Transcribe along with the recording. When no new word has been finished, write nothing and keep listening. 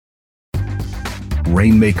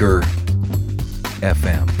Rainmaker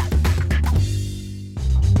FM.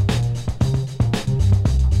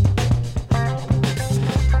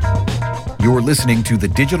 You're listening to The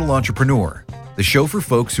Digital Entrepreneur, the show for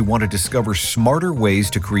folks who want to discover smarter ways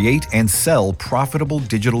to create and sell profitable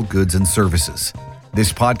digital goods and services.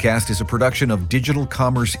 This podcast is a production of Digital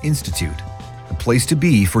Commerce Institute, the place to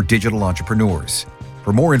be for digital entrepreneurs.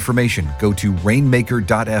 For more information, go to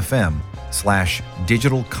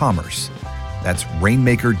rainmaker.fm/digital commerce. That's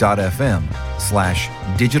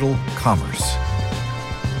rainmaker.fm/digital commerce.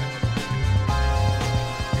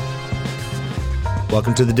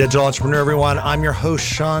 Welcome to The Digital Entrepreneur, everyone. I'm your host,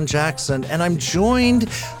 Sean Jackson, and I'm joined,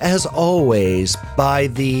 as always, by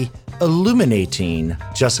the illuminating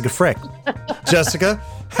Jessica Frick. Jessica,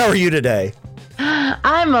 how are you today?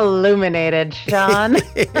 I'm illuminated, Sean.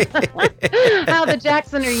 How the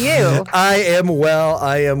Jackson are you? I am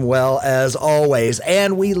well, as always.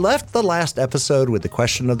 And we left the last episode with the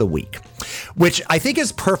question of the week, which I think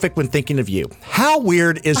is perfect when thinking of you. How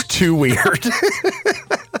weird is too weird?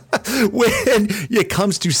 When it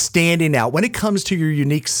comes to standing out, when it comes to your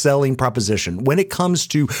unique selling proposition, when it comes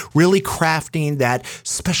to really crafting that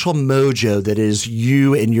special mojo that is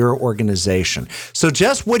you and your organization. So,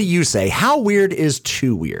 Jess, what do you say? How weird is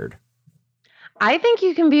too weird? I think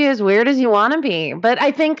you can be as weird as you want to be, but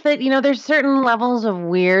I think that, there's certain levels of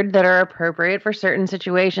weird that are appropriate for certain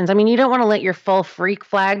situations. I mean, you don't want to let your full freak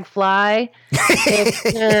flag fly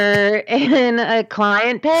if you're in a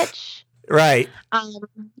client pitch. Right.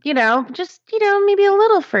 Maybe a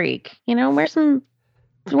little freak, wear something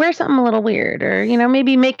a little weird, or,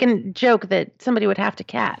 maybe make a joke that somebody would have to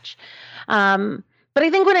catch. But I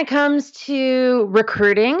think when it comes to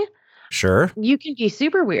recruiting, sure, you can be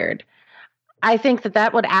super weird. I think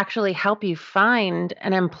that would actually help you find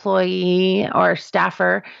an employee or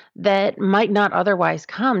staffer that might not otherwise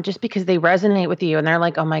come just because they resonate with you and they're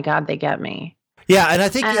like, oh my God, they get me. Yeah, and I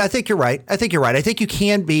think you're right. I think you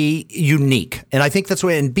can be unique. And I think that's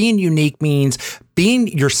what, and being unique means being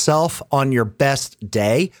yourself on your best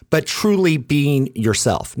day, but truly being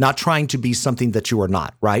yourself, not trying to be something that you are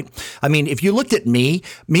not, right? I mean, if you looked at me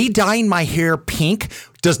dyeing my hair pink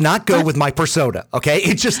does not go with my persona, okay?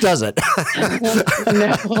 It just doesn't.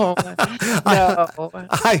 No.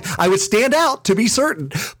 I would stand out, to be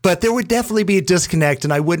certain, but there would definitely be a disconnect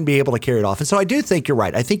and I wouldn't be able to carry it off. And so I do think you're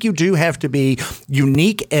right. I think you do have to be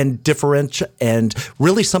unique and different and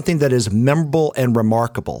really something that is memorable and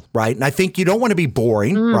remarkable, right? And I think you don't want to be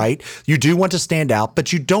boring, right? You do want to stand out,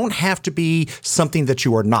 but you don't have to be something that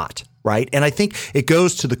you are not. Right. And I think it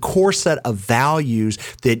goes to the core set of values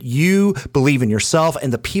that you believe in yourself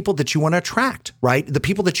and the people that you want to attract, right? The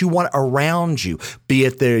people that you want around you, be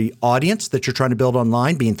it the audience that you're trying to build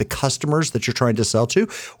online, being the customers that you're trying to sell to,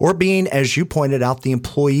 or being, as you pointed out, the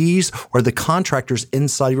employees or the contractors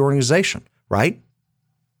inside your organization, right?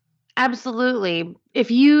 Absolutely. If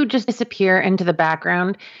you just disappear into the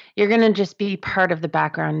background, you're going to just be part of the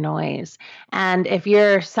background noise. And if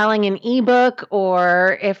you're selling an ebook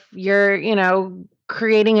or if you're,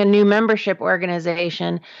 creating a new membership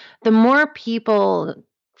organization, the more people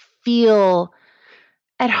feel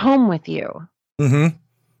at home with you, the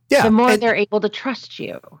more they're able to trust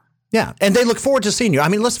you. Yeah. And they look forward to seeing you. I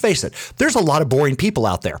mean, let's face it, there's a lot of boring people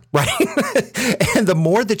out there, right? And the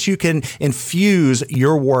more that you can infuse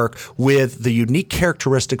your work with the unique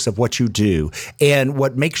characteristics of what you do and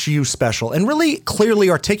what makes you special and really clearly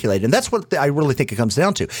articulate, and that's what I really think it comes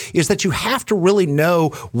down to, is that you have to really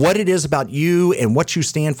know what it is about you and what you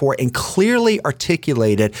stand for and clearly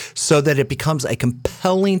articulate it so that it becomes a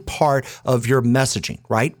compelling part of your messaging,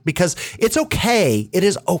 right? Because it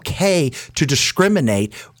is okay to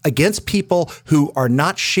discriminate against people who are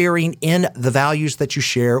not sharing in the values that you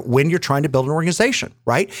share when you're trying to build an organization,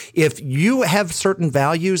 right? If you have certain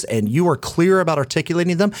values and you are clear about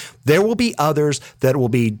articulating them, there will be others that will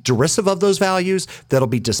be derisive of those values, that'll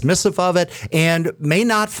be dismissive of it, and may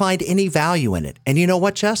not find any value in it. And you know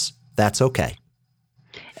what, Jess? That's okay.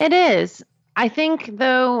 It is. I think,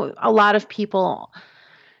 though, a lot of people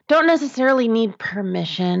don't necessarily need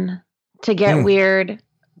permission to get weird.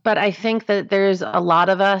 But I think that there's a lot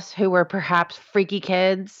of us who were perhaps freaky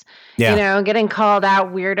kids, getting called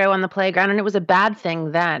out weirdo on the playground. And it was a bad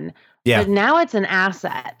thing then. Yeah. But now it's an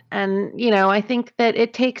asset. And, I think that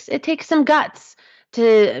it takes some guts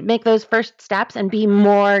to make those first steps and be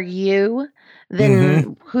more you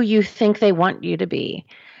than who you think they want you to be.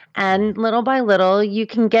 And little by little, you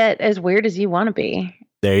can get as weird as you want to be.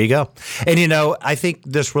 There you go. And, I think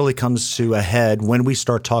this really comes to a head when we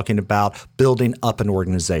start talking about building up an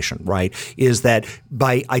organization, right? Is that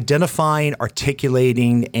by identifying,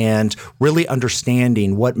 articulating, and really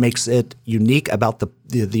understanding what makes it unique about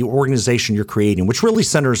the organization you're creating, which really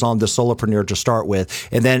centers on the solopreneur to start with,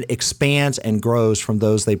 and then expands and grows from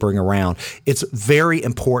those they bring around. It's very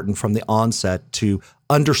important from the onset to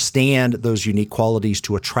understand those unique qualities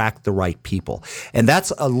to attract the right people. And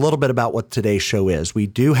that's a little bit about what today's show is. We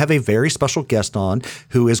do have a very special guest on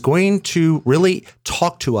who is going to really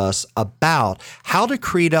talk to us about how to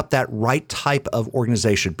create up that right type of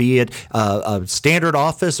organization, be it a standard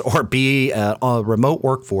office or be a remote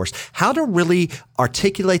workforce, how to really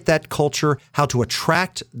articulate that culture, how to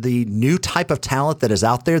attract the new type of talent that is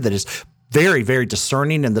out there that is very, very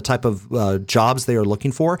discerning in the type of jobs they are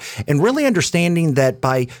looking for, and really understanding that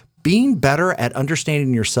by being better at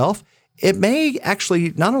understanding yourself, it may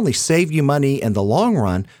actually not only save you money in the long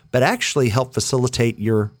run, but actually help facilitate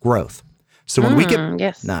your growth. So when we get,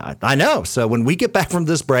 yes. I know. So when we get back from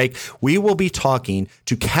this break, we will be talking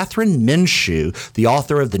to Catherine Minshew, the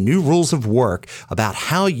author of The New Rules of Work, about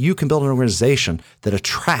how you can build an organization that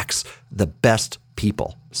attracts the best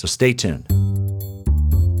people. So stay tuned.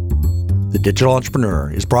 The Digital Entrepreneur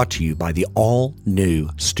is brought to you by the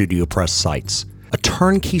all-new Studio Press sites, a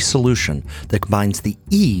turnkey solution that combines the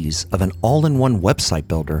ease of an all-in-one website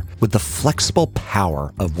builder with the flexible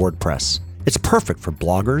power of WordPress. It's perfect for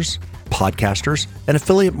bloggers, podcasters, and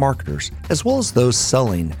affiliate marketers, as well as those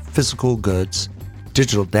selling physical goods,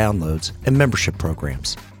 digital downloads, and membership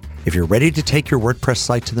programs. If you're ready to take your WordPress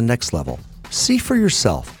site to the next level, see for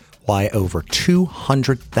yourself why over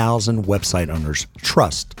 200,000 website owners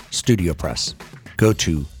trust StudioPress. Go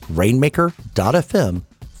to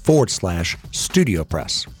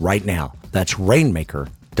rainmaker.fm/StudioPress right now. That's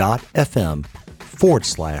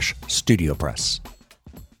rainmaker.fm/StudioPress.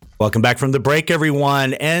 Welcome back from the break,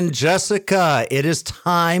 everyone. And Jessica, it is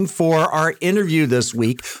time for our interview this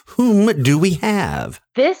week. Whom do we have?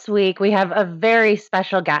 This week, we have a very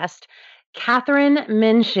special guest, Catherine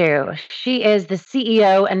Minshew. She is the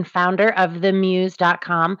CEO and founder of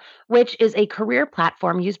themuse.com, which is a career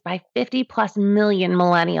platform used by 50 plus million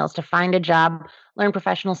millennials to find a job, learn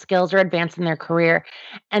professional skills, or advance in their career,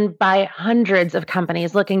 and by hundreds of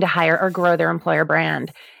companies looking to hire or grow their employer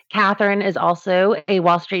brand. Catherine is also a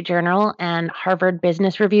Wall Street Journal and Harvard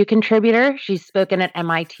Business Review contributor. She's spoken at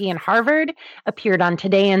MIT and Harvard, appeared on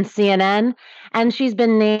Today and CNN, and she's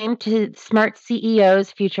been named to Smart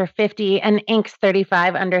CEO's Future 50 and Inc.'s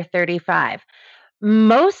 35 Under 35.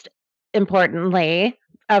 Most importantly,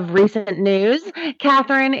 of recent news,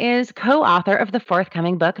 Catherine is co-author of the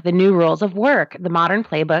forthcoming book, The New Rules of Work, the modern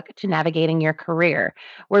playbook to navigating your career.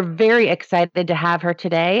 We're very excited to have her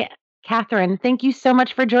today. Catherine, thank you so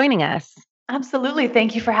much for joining us. Absolutely.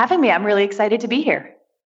 Thank you for having me. I'm really excited to be here.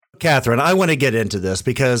 Catherine, I want to get into this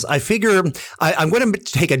because I figure I'm going to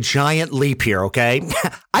take a giant leap here, okay?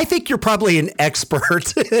 I think you're probably an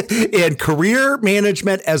expert in career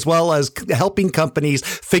management as well as helping companies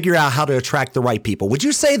figure out how to attract the right people. Would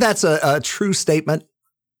you say that's a true statement?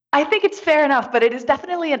 I think it's fair enough, but it is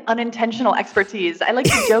definitely an unintentional expertise. I like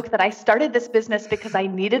to joke that I started this business because I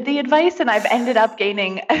needed the advice, and I've ended up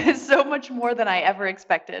gaining so much more than I ever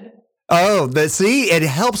expected. Oh, but see, it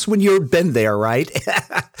helps when you've been there, right?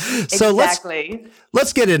 So exactly.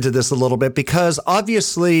 Let's get into this a little bit because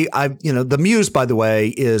obviously, the Muse, by the way,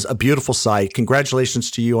 is a beautiful site.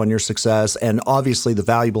 Congratulations to you on your success and obviously the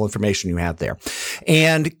valuable information you have there.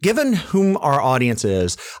 And given whom our audience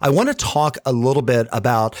is, I want to talk a little bit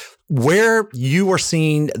about where you are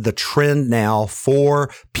seeing the trend now for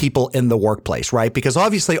people in the workplace, right? Because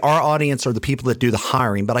obviously our audience are the people that do the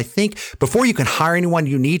hiring. But I think before you can hire anyone,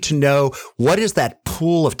 you need to know what is that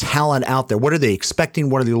pool of talent out there? What are they expecting?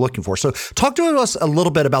 What are they looking for? So talk to us a little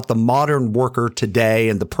bit about the modern worker today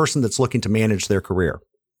and the person that's looking to manage their career.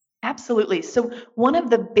 Absolutely. So one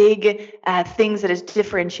of the big things that has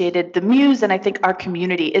differentiated the Muse and I think our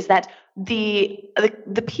community is that the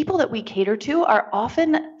people that we cater to are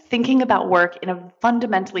often thinking about work in a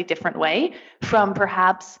fundamentally different way from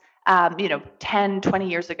perhaps 10, 20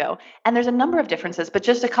 years ago. And there's a number of differences, but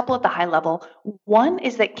just a couple at the high level. One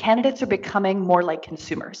is that candidates are becoming more like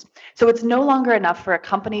consumers. So it's no longer enough for a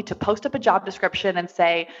company to post up a job description and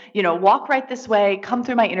say, walk right this way, come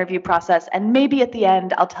through my interview process, and maybe at the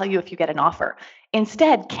end, I'll tell you if you get an offer.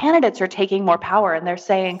 Instead, candidates are taking more power and they're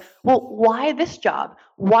saying, well, why this job?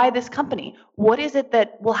 Why this company? What is it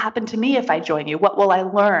that will happen to me if I join you? What will I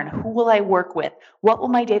learn? Who will I work with? What will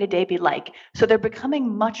my day-to-day be like? So they're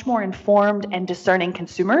becoming much more informed and discerning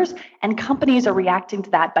consumers, and companies are reacting to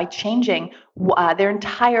that by changing their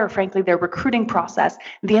entire, frankly, their recruiting process,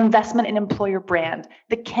 the investment in employer brand,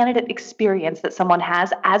 the candidate experience that someone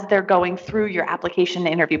has as they're going through your application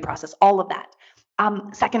and interview process, all of that.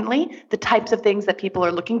 Secondly, the types of things that people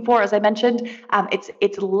are looking for, as I mentioned,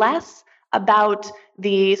 it's less about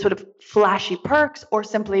the sort of flashy perks or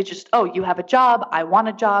simply just, oh, you have a job, I want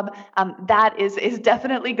a job. That is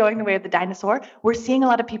definitely going the way of the dinosaur. We're seeing a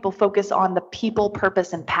lot of people focus on the people,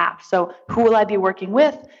 purpose, and path. So who will I be working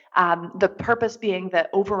with? The purpose being the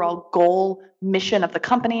overall goal, mission of the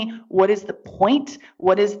company. What is the point?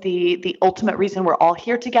 What is the ultimate reason we're all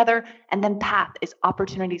here together? And then path is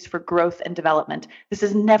opportunities for growth and development. This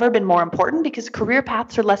has never been more important because career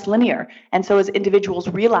paths are less linear. And so as individuals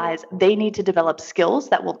realize they need to develop skills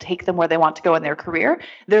that will take them where they want to go in their career,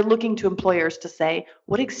 they're looking to employers to say,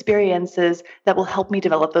 what experiences that will help me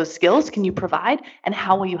develop those skills can you provide? And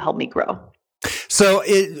how will you help me grow? So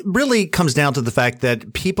it really comes down to the fact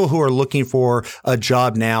that people who are looking for a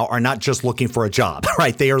job now are not just looking for a job,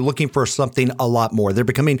 right? They are looking for something a lot more. They're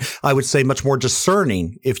becoming, I would say, much more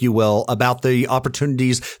discerning, if you will, about the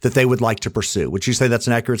opportunities that they would like to pursue. Would you say that's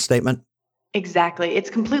an accurate statement? Exactly. It's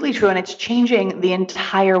completely true. And it's changing the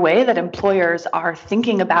entire way that employers are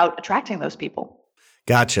thinking about attracting those people.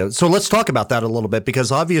 Gotcha. So let's talk about that a little bit,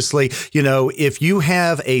 because obviously, if you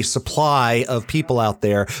have a supply of people out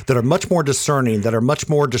there that are much more discerning, that are much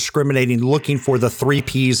more discriminating, looking for the 3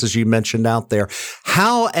 Ps, as you mentioned out there,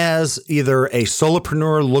 how, as either a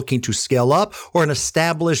solopreneur looking to scale up or an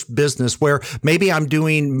established business where maybe I'm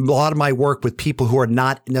doing a lot of my work with people who are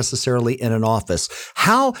not necessarily in an office,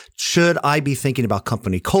 how should I be thinking about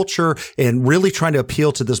company culture and really trying to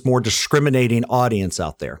appeal to this more discriminating audience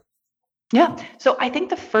out there? Yeah. So I think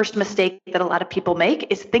the first mistake that a lot of people make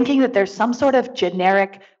is thinking that there's some sort of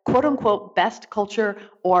generic, quote unquote, best culture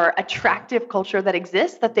or attractive culture that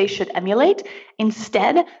exists that they should emulate.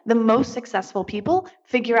 Instead, the most successful people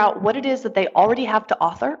figure out what it is that they already have to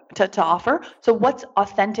offer. So what's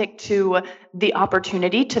authentic to the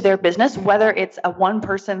opportunity to their business, whether it's a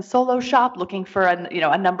one-person solo shop looking for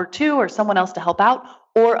a number 2 or someone else to help out,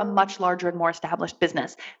 or a much larger and more established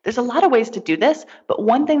business. There's a lot of ways to do this, but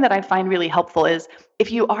one thing that I find really helpful is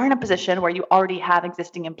if you are in a position where you already have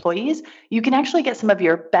existing employees, you can actually get some of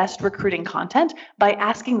your best recruiting content by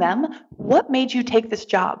asking them, what made you take this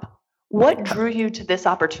job? What drew you to this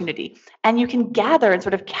opportunity? And you can gather and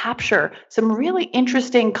sort of capture some really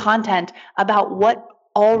interesting content about what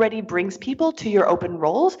already brings people to your open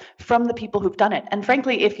roles from the people who've done it. And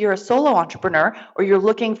frankly, if you're a solo entrepreneur or you're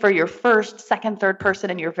looking for your first, second, third person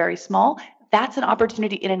and you're very small, that's an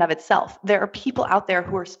opportunity in and of itself. There are people out there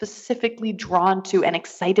who are specifically drawn to and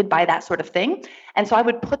excited by that sort of thing. And so I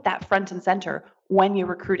would put that front and center when you're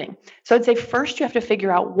recruiting. So I'd say first you have to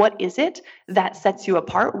figure out what is it that sets you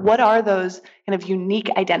apart? What are those kind of unique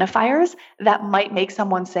identifiers that might make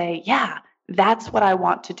someone say, yeah, that's what I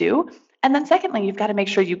want to do? And then secondly, you've got to make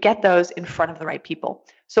sure you get those in front of the right people.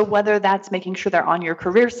 So whether that's making sure they're on your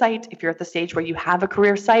career site, if you're at the stage where you have a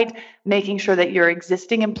career site, making sure that your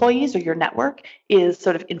existing employees or your network is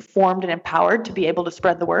sort of informed and empowered to be able to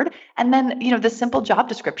spread the word. And then, the simple job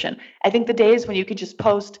description. I think the days when you could just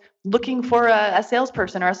post looking for a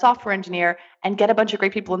salesperson or a software engineer and get a bunch of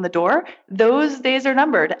great people in the door, those days are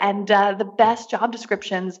numbered. And the best job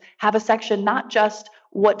descriptions have a section not just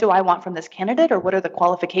what do I want from this candidate or what are the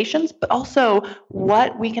qualifications, but also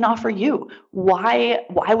what we can offer you. Why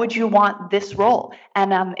would you want this role?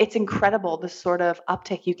 And it's incredible the sort of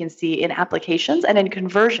uptick you can see in applications and in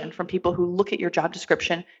conversion from people who look at your job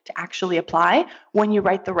description to actually apply when you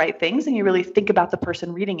write the right things and you really think about the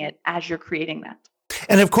person reading it as you're creating that.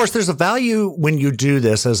 And of course, there's a value when you do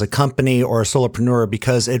this as a company or a solopreneur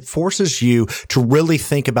because it forces you to really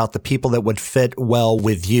think about the people that would fit well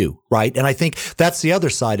with you, right? And I think that's the other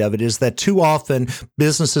side of it is that too often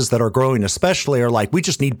businesses that are growing especially are like, we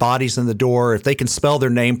just need bodies in the door. If they can spell their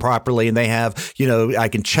name properly and they have, I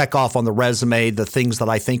can check off on the resume the things that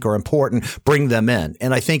I think are important, bring them in.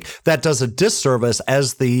 And I think that does a disservice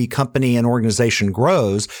as the company and organization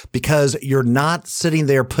grows because you're not sitting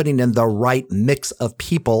there putting in the right mix of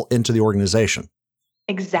people into the organization.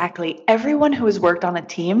 Exactly. Everyone who has worked on a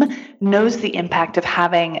team knows the impact of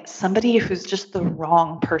having somebody who's just the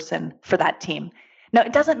wrong person for that team. Now,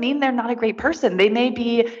 it doesn't mean they're not a great person. They may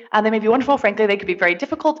be wonderful. Frankly, they could be very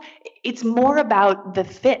difficult. It's more about the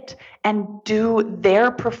fit, and do their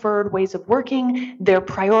preferred ways of working, their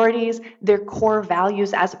priorities, their core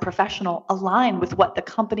values as a professional align with what the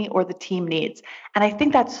company or the team needs. And I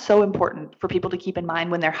think that's so important for people to keep in mind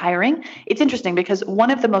when they're hiring. It's interesting because one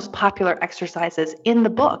of the most popular exercises in the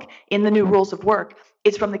book, in the new rules of work,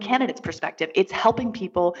 is from the candidate's perspective. It's helping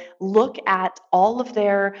people look at all of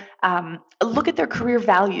their career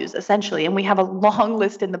values, essentially. And we have a long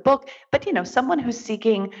list in the book, but someone who's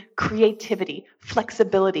seeking creativity,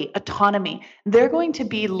 flexibility, autonomy, they're going to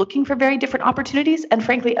be looking for very different opportunities, and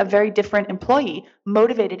frankly, a very different employee,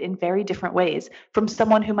 motivated in very different ways from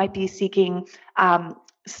someone who might be seeking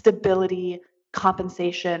stability,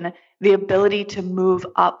 compensation, the ability to move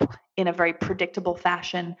up in a very predictable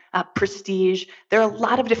fashion, prestige. There are a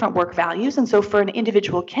lot of different work values. And so for an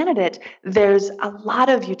individual candidate, there's a lot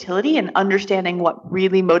of utility in understanding what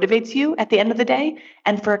really motivates you at the end of the day.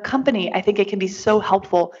 And for a company, I think it can be so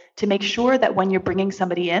helpful to make sure that when you're bringing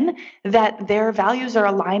somebody in, that their values are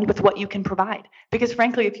aligned with what you can provide. Because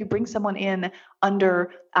frankly, if you bring someone in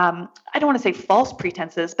under, I don't want to say false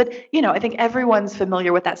pretenses, but I think everyone's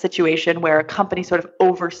familiar with that situation where a company sort of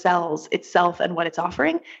oversells itself and what it's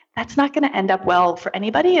offering. That's not going to end up well for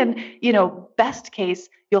anybody. And, best case,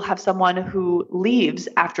 you'll have someone who leaves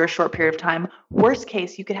after a short period of time. Worst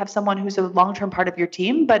case, you could have someone who's a long-term part of your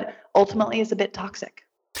team, but ultimately is a bit toxic.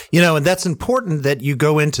 And that's important that you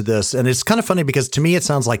go into this. And it's kind of funny because to me, it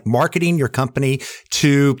sounds like marketing your company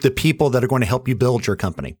to the people that are going to help you build your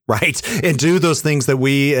company, right? And do those things that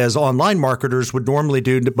we as online marketers would normally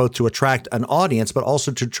do both to attract an audience, but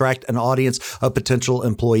also to attract an audience of potential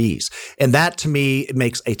employees. And that to me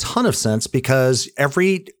makes a ton of sense because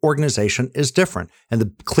every organization is different. And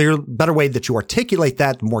the better way that you articulate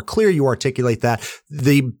that, the more clear you articulate that,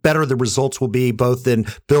 the better the results will be both in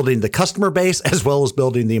building the customer base as well as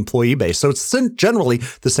building the employee base. So it's generally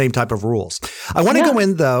the same type of rules. I want to go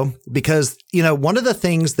in though, because, one of the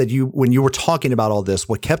things that when you were talking about all this,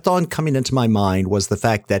 what kept on coming into my mind was the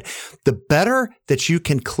fact that the better that you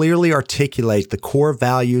can clearly articulate the core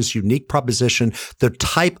values, unique proposition, the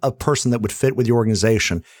type of person that would fit with your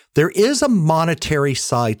organization, there is a monetary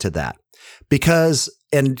side to that. Because,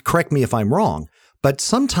 and correct me if I'm wrong, but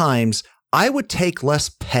sometimes I would take less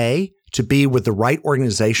pay to be with the right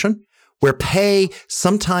organization, where pay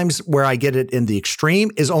sometimes where I get it in the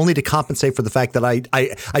extreme is only to compensate for the fact that I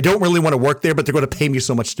don't really want to work there, but they're going to pay me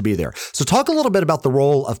so much to be there. So talk a little bit about the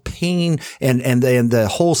role of paying and the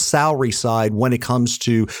whole salary side when it comes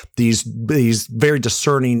to these very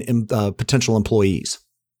discerning potential employees.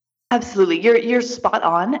 Absolutely. You're spot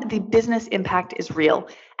on. The business impact is real.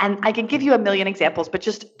 And I can give you a million examples, but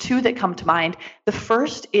just two that come to mind. The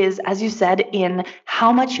first is, as you said, in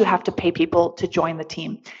how much you have to pay people to join the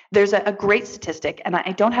team. There's a great statistic, and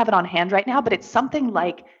I don't have it on hand right now, but it's something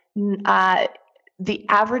like the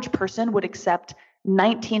average person would accept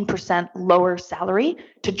 19% lower salary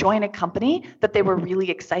to join a company that they were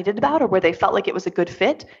really excited about or where they felt like it was a good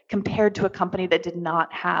fit compared to a company that did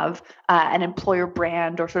not have an employer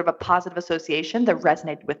brand or sort of a positive association that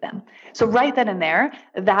resonated with them. So right then and there,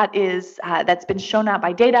 that's been shown out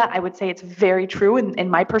by data. I would say it's very true in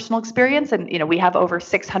my personal experience. And we have over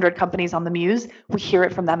 600 companies on the Muse. We hear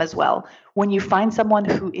it from them as well. When you find someone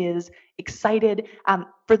who is excited,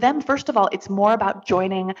 for them, first of all, it's more about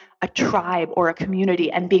joining a tribe or a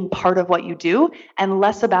community and being part of what you do, and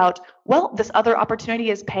less about, well, this other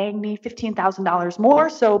opportunity is paying me $15,000 more,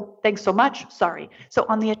 so thanks so much, sorry. So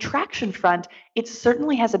on the attraction front, it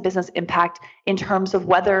certainly has a business impact in terms of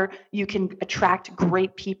whether you can attract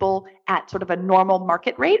great people at sort of a normal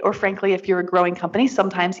market rate, or frankly, if you're a growing company,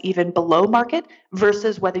 sometimes even below market,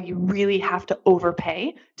 versus whether you really have to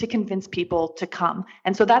overpay to convince people to come.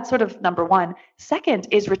 And so that's sort of number one. Second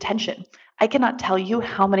is retention. I cannot tell you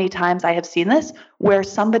how many times I have seen this where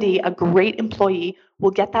somebody, a great employee,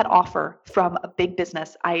 will get that offer from a big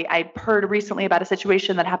business. I heard recently about a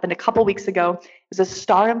situation that happened a couple weeks ago. It was a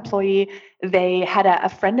star employee. They had a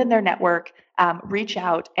friend in their network reach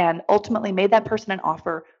out and ultimately made that person an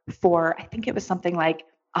offer for, I think it was something like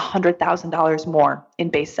 $100,000 more in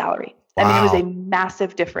base salary. Wow. I mean, it was a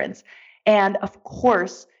massive difference. And of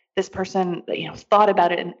course, this person, thought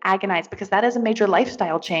about it and agonized because that is a major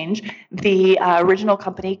lifestyle change. The original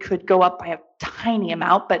company could go up by a tiny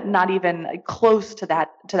amount, but not even close to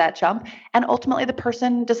that jump. And ultimately, the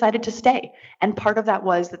person decided to stay. And part of that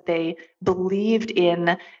was that they believed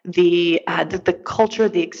in the culture,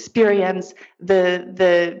 the experience,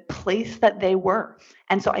 the place that they were.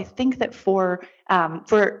 And so I think that for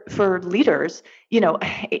leaders,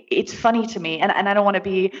 it's funny to me, and I don't want to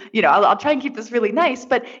be, I'll try and keep this really nice,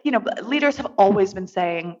 but leaders have always been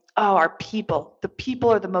saying, oh, the people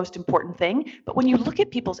are the most important thing. But when you look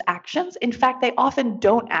at people's actions, in fact, they often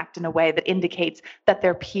don't act in a way that indicates that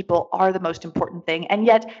their people are the most important thing. And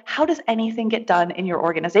yet, how does anything get done in your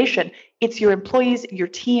organization? It's your employees, your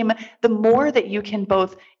team. The more that you can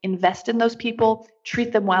both invest in those people,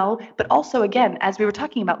 treat them well, but also, again, as we were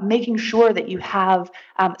talking about, making sure that you have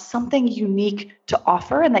something unique to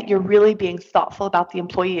offer and that you're really being thoughtful about the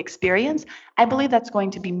employee experience. I believe that's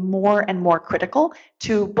going to be more and more critical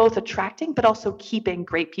to both attracting but also keeping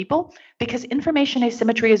great people, because information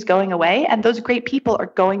asymmetry is going away, and those great people are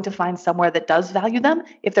going to find somewhere that does value them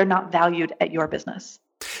if they're not valued at your business.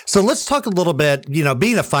 So let's talk a little bit,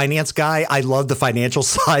 being a finance guy, I love the financial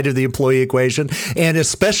side of the employee equation, and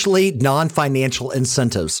especially non-financial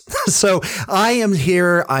incentives. So I am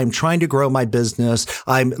here, I'm trying to grow my business.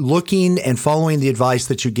 I'm looking and following the advice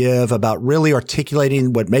that you give about really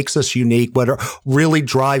articulating what makes us unique, what really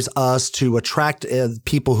drives us to attract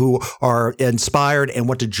people who are inspired and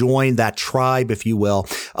want to join that tribe, if you will.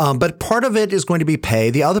 But part of it is going to be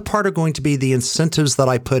pay. The other part are going to be the incentives that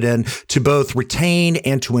I put in to both retain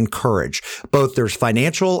and to encourage. Both there's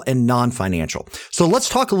financial and non-financial. So let's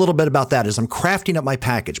talk a little bit about that as I'm crafting up my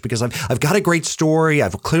package, because I've got a great story.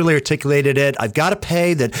 I've clearly articulated it. I've got a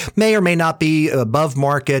pay that may or may not be above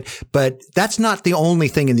market, but that's not the only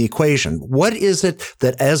thing in the equation. What is it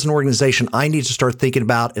that as an organization I need to start thinking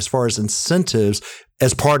about as far as incentives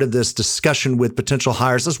as part of this discussion with potential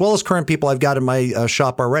hires, as well as current people I've got in my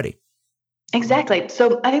shop already? Exactly.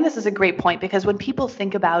 So I think this is a great point, because when people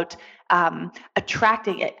think about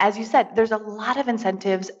attracting it, as you said, there's a lot of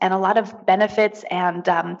incentives and a lot of benefits and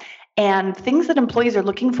things that employees are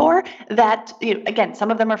looking for that, again,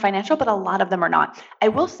 some of them are financial, but a lot of them are not. I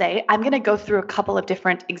will say, I'm going to go through a couple of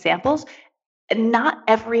different examples. Not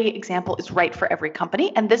every example is right for every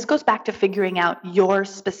company. And this goes back to figuring out your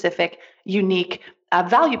specific, unique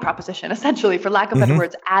value proposition, essentially, for lack of better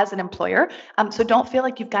words, as an employer. So don't feel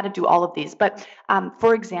like you've got to do all of these. But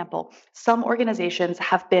for example, some organizations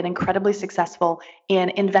have been incredibly successful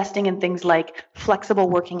in investing in things like flexible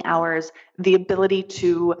working hours, the ability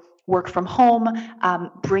to work from home,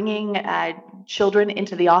 bringing children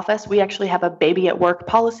into the office. We actually have a baby at work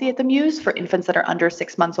policy at the Muse for infants that are under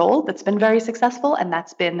 6 months old. That's been very successful. And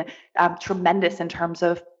that's been tremendous in terms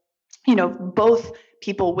of, both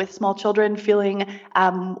people with small children feeling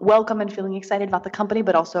welcome and feeling excited about the company,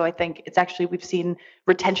 but also I think we've seen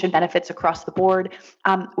retention benefits across the board.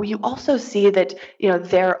 You also see that,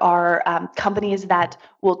 there are companies that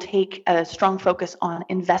will take a strong focus on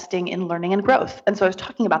investing in learning and growth. And so I was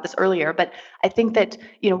talking about this earlier, but I think that,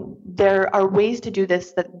 there are ways to do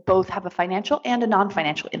this that both have a financial and a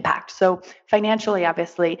non-financial impact. So financially,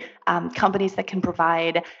 obviously, companies that can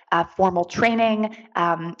provide formal training,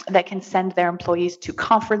 that can send their employees to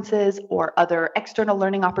conferences or other external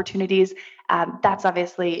learning opportunities. That's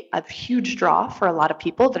obviously a huge draw for a lot of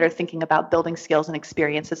people that are thinking about building skills and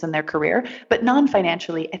experiences in their career. But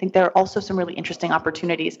non-financially, I think there are also some really interesting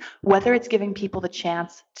opportunities, whether it's giving people the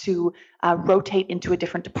chance to rotate into a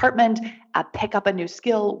different department, pick up a new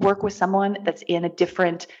skill, work with someone that's in a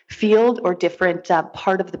different field or different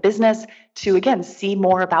part of the business to, again, see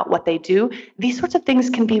more about what they do. These sorts of things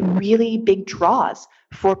can be really big draws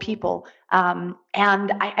for people. And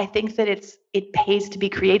I think that it pays to be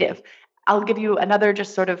creative. I'll give you another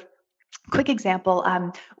just sort of quick example.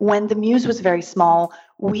 When the Muse was very small,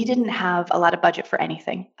 we didn't have a lot of budget for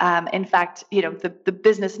anything. In fact, the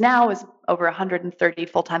business now is over 130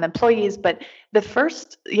 full-time employees, but the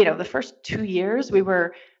first 2 years we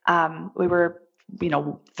were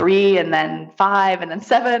 3 and then 5 and then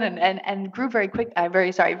 7 and grew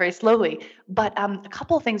very slowly. But a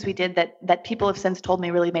couple of things we did that people have since told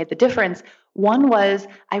me really made the difference. One was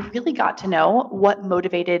I really got to know what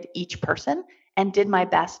motivated each person and did my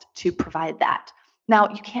best to provide that. Now,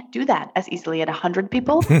 you can't do that as easily at 100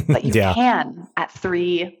 people, but you can at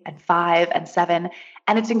 3 and 5 and 7.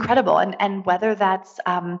 And it's incredible. And whether that's,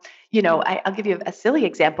 I'll give you a silly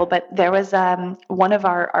example, but there was one of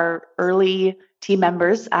our early team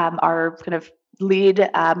members, our kind of lead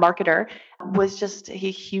marketer, was just a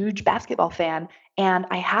huge basketball fan. And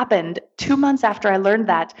I happened 2 months after I learned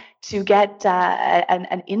that to get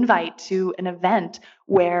an invite to an event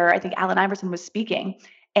where I think Allen Iverson was speaking.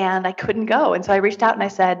 and I couldn't go. And so I reached out and I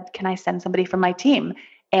said, can I send somebody from my team?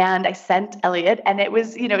 And I sent Elliot, and it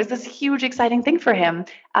was this huge, exciting thing for him.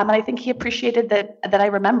 And I think he appreciated that I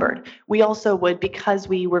remembered. We also would, because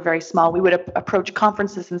we were very small, we would approach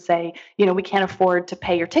conferences and say, we can't afford to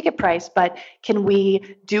pay your ticket price, but can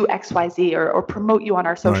we do XYZ or promote you on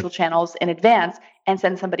our social channels in advance and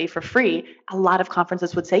send somebody for free? A lot of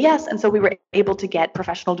conferences would say yes. And so we were able to get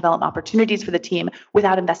professional development opportunities for the team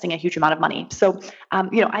without investing a huge amount of money. So,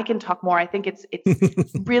 I can talk more. I think it's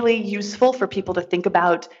really useful for people to think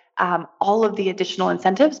about all of the additional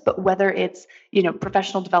incentives, but whether it's,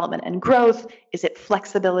 professional development and growth, is it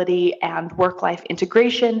flexibility and work-life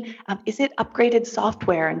integration? Is it upgraded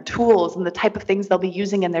software and tools and the type of things they'll be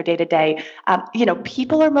using in their day-to-day?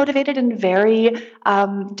 People are motivated in very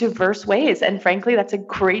diverse ways. And frankly, that's a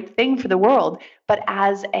great thing for the world. But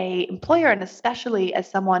as an employer, and especially as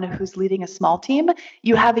someone who's leading a small team,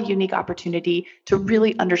 you have a unique opportunity to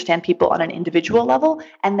really understand people on an individual level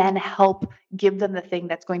and then help give them the thing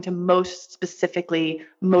that's going to most specifically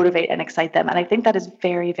motivate and excite them. And I think that is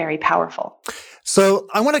very, very powerful. So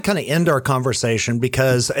I want to kind of end our conversation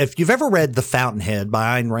because if you've ever read The Fountainhead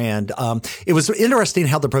by Ayn Rand, it was interesting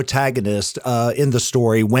how the protagonist in the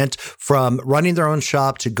story went from running their own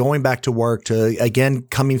shop to going back to work to, again,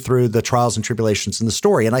 coming through the trials and tribulations in the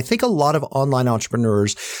story. And I think a lot of online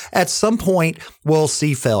entrepreneurs at some point will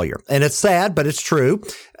see failure. And it's sad, but it's true.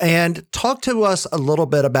 And talk to us a little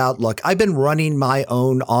bit about, look, I've been running my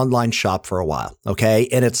own online shop for a while, okay?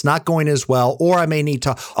 And it's not going as well, or I may need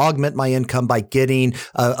to augment my income by getting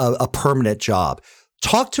a permanent job.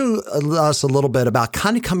 Talk to us a little bit about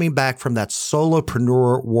kind of coming back from that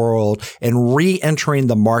solopreneur world and re-entering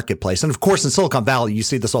the marketplace. And of course, in Silicon Valley, you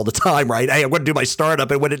see this all the time, right? Hey, I'm going to do my startup,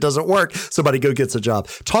 and when it doesn't work, somebody go gets a job.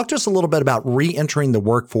 Talk to us a little bit about re-entering the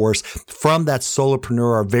workforce from that solopreneur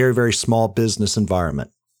or very, very small business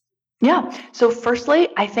environment. Yeah. So firstly,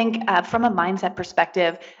 I think from a mindset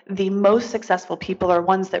perspective, the most successful people are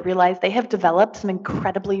ones that realize they have developed some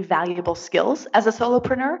incredibly valuable skills as a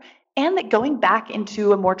solopreneur, and that going back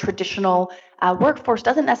into a more traditional workforce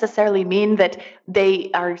doesn't necessarily mean that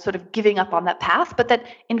they are sort of giving up on that path, but that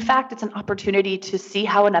in fact it's an opportunity to see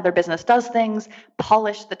how another business does things,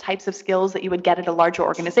 polish the types of skills that you would get at a larger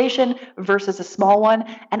organization versus a small one,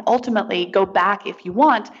 and ultimately go back, if you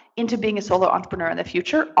want, into being a solo entrepreneur in the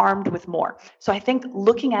future, armed with more. So I think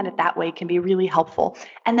looking at it that way can be really helpful.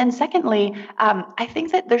 And then secondly, I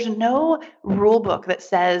think that there's no rule book that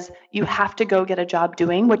says you have to go get a job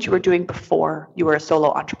doing what you were doing before you were a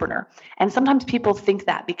solo entrepreneur. And sometimes people think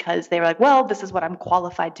that because they're like, well, this is what I'm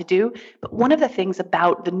qualified to do. But one of the things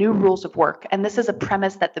about the new rules of work, and this is a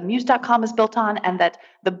premise that the Muse.com is built on and that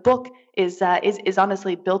the book is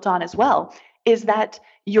honestly built on as well, is that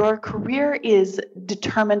your career is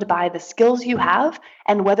determined by the skills you have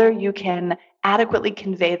and whether you can adequately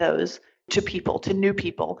convey those to people, to new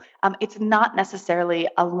people. It's not necessarily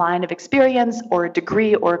a line of experience or a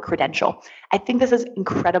degree or a credential. I think this is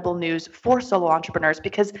incredible news for solo entrepreneurs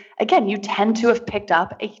because, again, you tend to have picked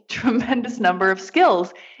up a tremendous number of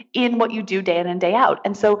skills in what you do day in and day out.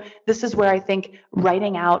 And so this is where I think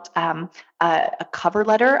writing out a cover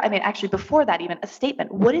letter, actually before that, even a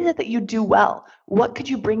statement. What is it that you do well? What could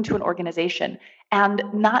you bring to an organization? And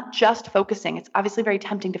not just focusing. It's obviously very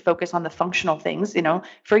tempting to focus on the functional things.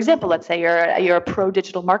 For example, let's say you're a pro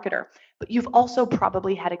digital marketer, but you've also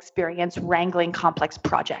probably had experience wrangling complex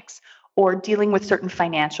projects or dealing with certain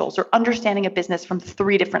financials or understanding a business from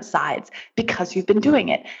 3 different sides because you've been doing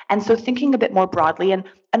it. And so thinking a bit more broadly, and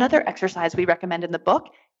another exercise we recommend in the book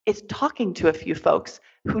is talking to a few folks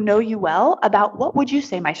who know you well about what would you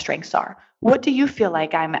say my strengths are? What do you feel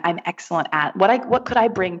like I'm excellent at? What could I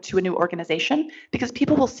bring to a new organization? Because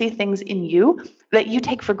people will see things in you that you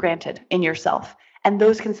take for granted in yourself. And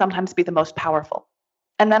those can sometimes be the most powerful.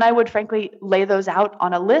 And then I would frankly lay those out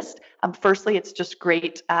on a list. Firstly, it's just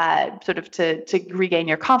great sort of to regain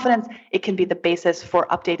your confidence. It can be the basis for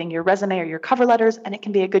updating your resume or your cover letters, and it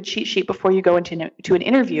can be a good cheat sheet before you go into an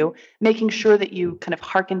interview, making sure that you kind of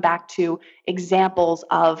harken back to examples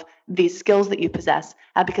of these skills that you possess,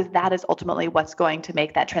 because that is ultimately what's going to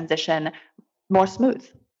make that transition more smooth.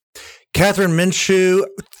 Catherine Minshew,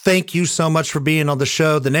 thank you so much for being on the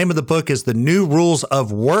show. The name of the book is The New Rules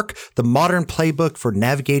of Work, the Modern Playbook for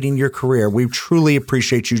Navigating Your Career. We truly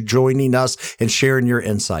appreciate you joining us and sharing your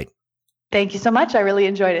insight. Thank you so much. I really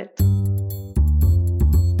enjoyed it.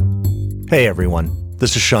 Hey, everyone.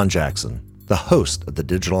 This is Sean Jackson, the host of The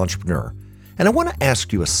Digital Entrepreneur, and I want to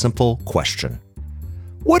ask you a simple question.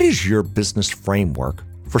 What is your business framework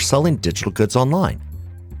for selling digital goods online?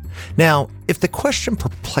 Now, if the question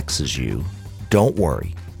perplexes you, don't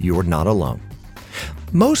worry, you are not alone.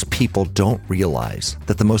 Most people don't realize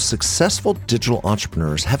that the most successful digital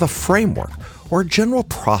entrepreneurs have a framework or a general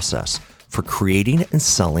process for creating and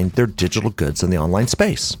selling their digital goods in the online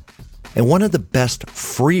space. And one of the best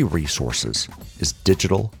free resources is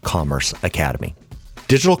Digital Commerce Academy.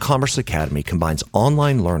 Digital Commerce Academy combines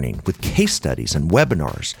online learning with case studies and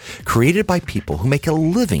webinars created by people who make a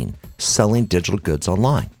living selling digital goods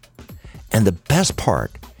online. And the best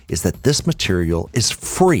part is that this material is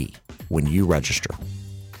free when you register.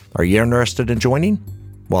 Are you interested in joining?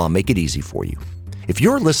 Well, I'll make it easy for you. If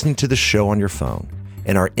you're listening to the show on your phone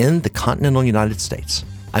and are in the continental United States,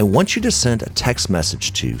 I want you to send a text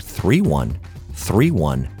message to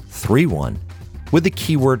 313131 with the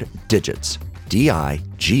keyword digits,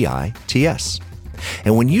 DIGITS.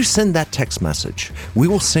 And when you send that text message, we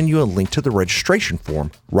will send you a link to the registration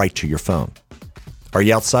form right to your phone. Are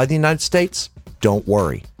you outside the United States? Don't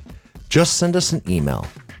worry. Just send us an email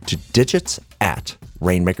to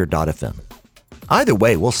digits@rainmaker.fm. Either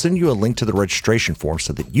way, we'll send you a link to the registration form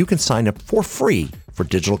so that you can sign up for free for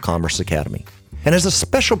Digital Commerce Academy. And as a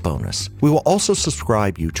special bonus, we will also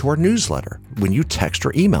subscribe you to our newsletter when you text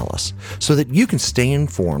or email us so that you can stay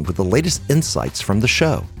informed with the latest insights from the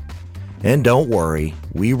show. And don't worry,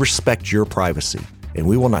 we respect your privacy and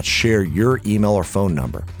we will not share your email or phone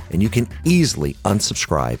number, and you can easily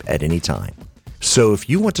unsubscribe at any time. So if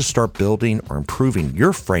you want to start building or improving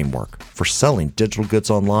your framework for selling digital goods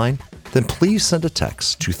online, then please send a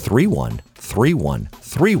text to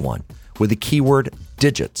 313131 with the keyword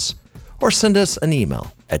digits, or send us an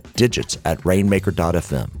email at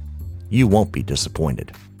digits@rainmaker.fm. You won't be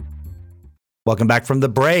disappointed. Welcome back from the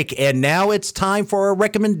break. And now it's time for our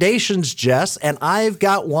recommendations, Jess. And I've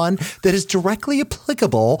got one that is directly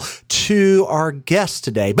applicable to our guest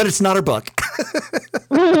today, but it's not her book.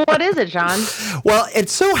 What is it, John? Well,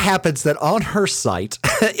 it so happens that on her site,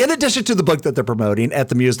 in addition to the book that they're promoting at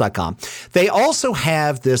themuse.com, they also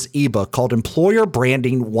have this ebook called Employer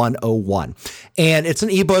Branding 101. And it's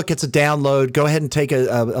an ebook. It's a download. Go ahead and take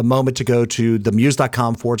a moment to go to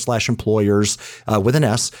themuse.com/employers with an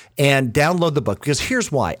S and download the book, because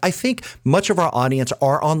here's why. I think much of our audience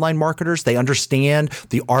are online marketers. They understand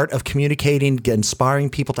the art of communicating, inspiring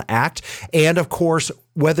people to act. And of course,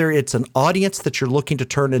 whether it's an audience that you're looking to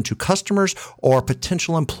turn into customers or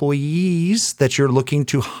potential employees that you're looking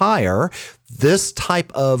to hire, this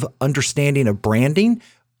type of understanding of branding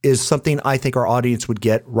is something I think our audience would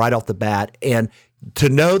get right off the bat. And to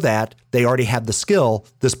know that they already have the skill,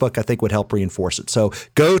 this book, I think, would help reinforce it. So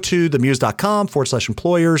go to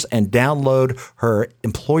themuse.com/employers and download her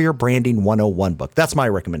Employer Branding 101 book. That's my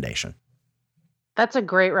recommendation. That's a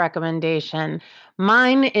great recommendation.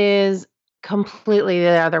 Mine is completely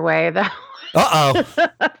the other way. Uh-oh.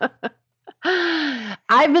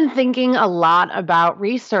 I've been thinking a lot about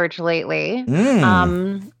research lately,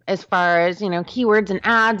 as far as, keywords and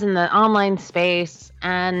ads in the online space.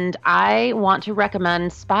 And I want to recommend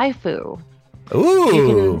SpyFu.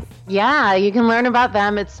 Ooh. You can learn about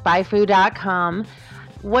them at spyfu.com.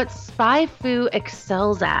 What SpyFu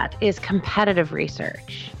excels at is competitive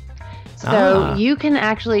research. So you can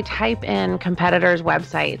actually type in competitors'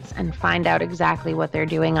 websites and find out exactly what they're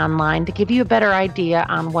doing online to give you a better idea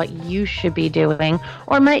on what you should be doing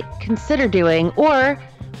or might consider doing, or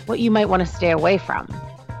what you might want to stay away from.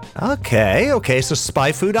 Okay. So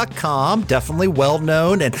spyfu.com, definitely well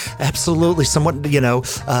known and absolutely somewhat,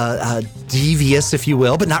 devious, if you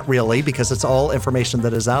will, but not really, because it's all information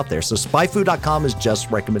that is out there. So spyfu.com is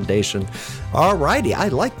just recommendation. All righty. I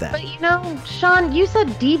like that. But Sean, you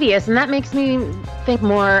said devious, and that makes me think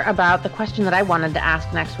more about the question that I wanted to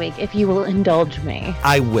ask next week, if you will indulge me.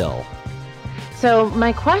 I will. So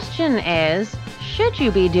my question is, should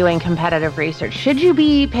you be doing competitive research? Should you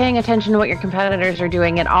be paying attention to what your competitors are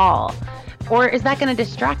doing at all? Or is that going to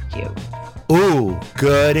distract you? Ooh,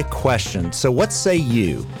 good question. So what say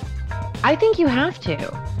you? I think you have to.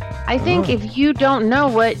 I think if you don't know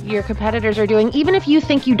what your competitors are doing, even if you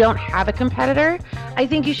think you don't have a competitor, I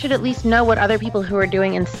think you should at least know what other people who are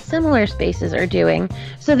doing in similar spaces are doing,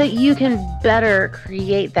 so that you can better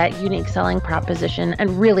create that unique selling proposition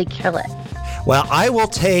and really kill it. Well, I will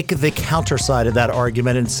take the counter side of that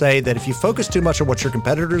argument and say that if you focus too much on what your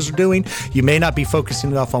competitors are doing, you may not be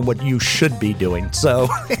focusing enough on what you should be doing. So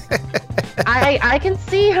I can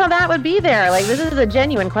see how that would be there. Like, this is a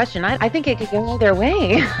genuine question. I think it could go either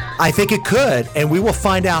way. I think it could. And we will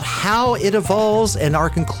find out how it evolves and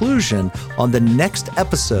our conclusion on the next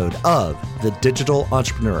episode of The Digital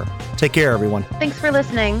Entrepreneur. Take care, everyone. Thanks for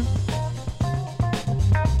listening.